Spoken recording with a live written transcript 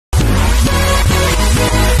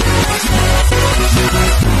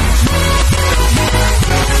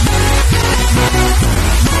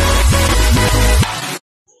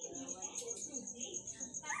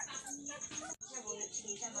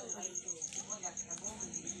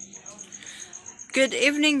Good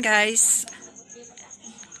evening, guys.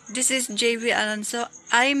 This is JV Alonso.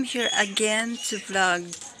 I'm here again to vlog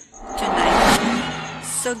tonight.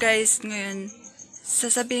 So guys, ngayon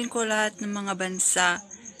sasabihin ko lahat ng mga bansa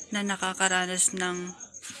na nakakaranas ng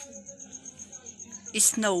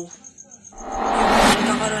snow. Yung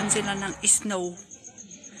nagkakaroon sila ng snow.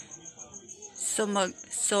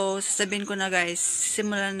 So sasabihin ko na, guys,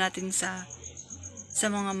 simulan natin sa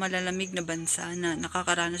mga malalamig na bansa na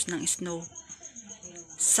nakakaranas ng snow.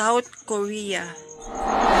 South Korea,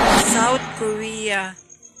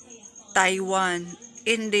 Taiwan,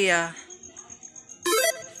 India,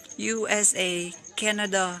 USA,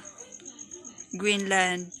 Canada,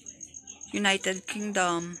 Greenland, United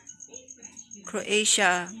Kingdom,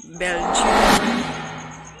 Croatia, Belgium,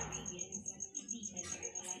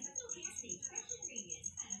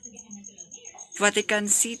 Vatican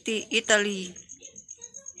City, Italy,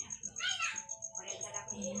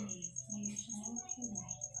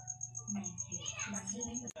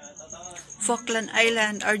 Falkland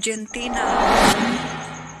Island, Argentina.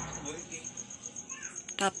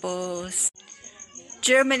 Tapos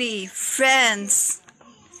Germany, France,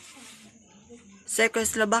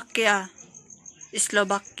 Czechoslovakia,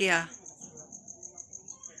 Slovakia,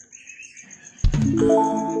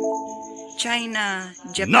 China,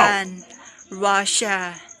 Japan,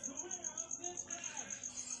 Russia,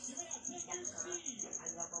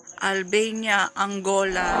 Albania,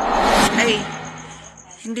 Angola. Ay,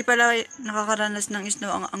 hindi pala nakakaranas ng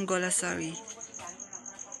snow ang Angola, sorry.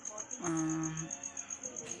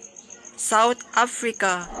 South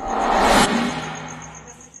Africa,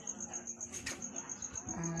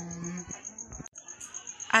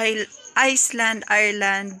 Iceland,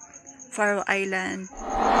 Ireland, Faroe Island,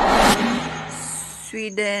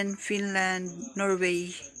 Sweden, Finland,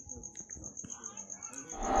 Norway,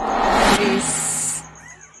 Greece,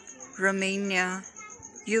 Romania,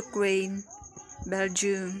 Ukraine,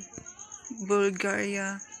 Belgium,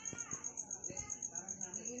 Bulgaria,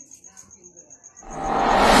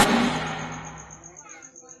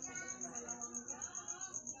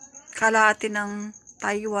 kalahati ng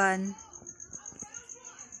Taiwan,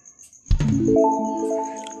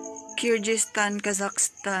 Kyrgyzstan,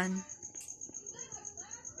 Kazakhstan,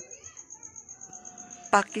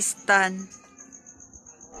 Pakistan,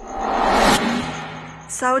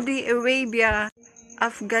 Saudi Arabia,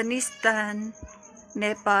 Afghanistan,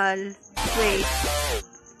 Nepal, Kuwait,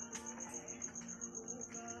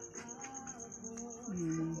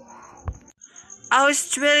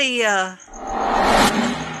 Australia,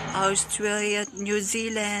 New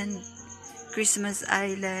Zealand, Christmas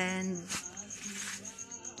Island,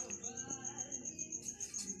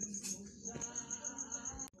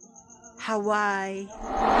 Hawaii,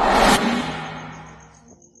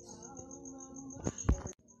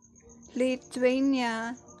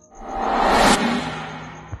 Lithuania,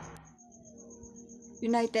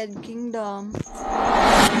 United Kingdom,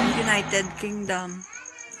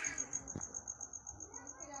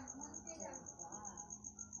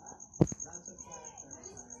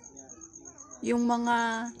 yung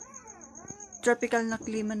mga tropical na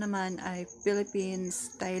klima naman ay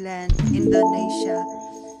Philippines, Thailand, Indonesia,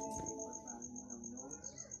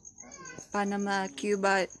 Panama,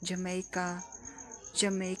 Cuba, Jamaica,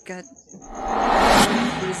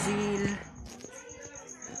 Brazil,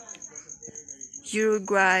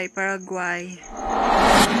 Uruguay, Paraguay,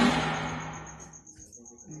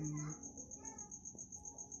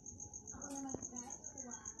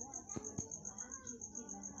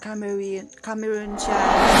 Cameroon,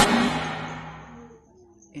 Chad,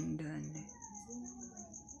 Indonesia,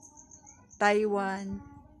 Taiwan,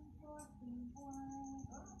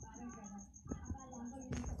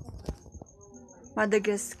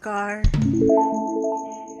 Madagascar,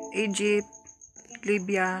 Egypt,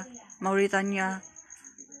 Libya, Mauritania,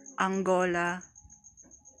 Angola,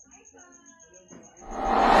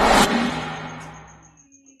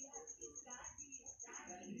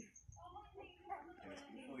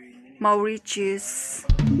 Mauritius,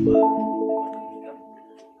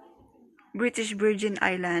 British Virgin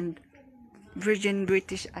Island,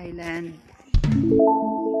 British Island,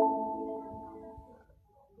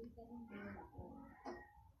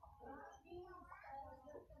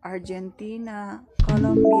 Argentina,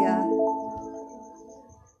 Colombia,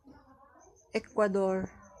 Ecuador,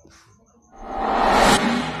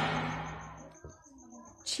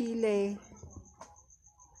 Chile,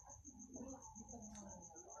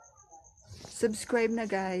 Subscribe na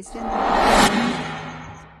guys. Yan.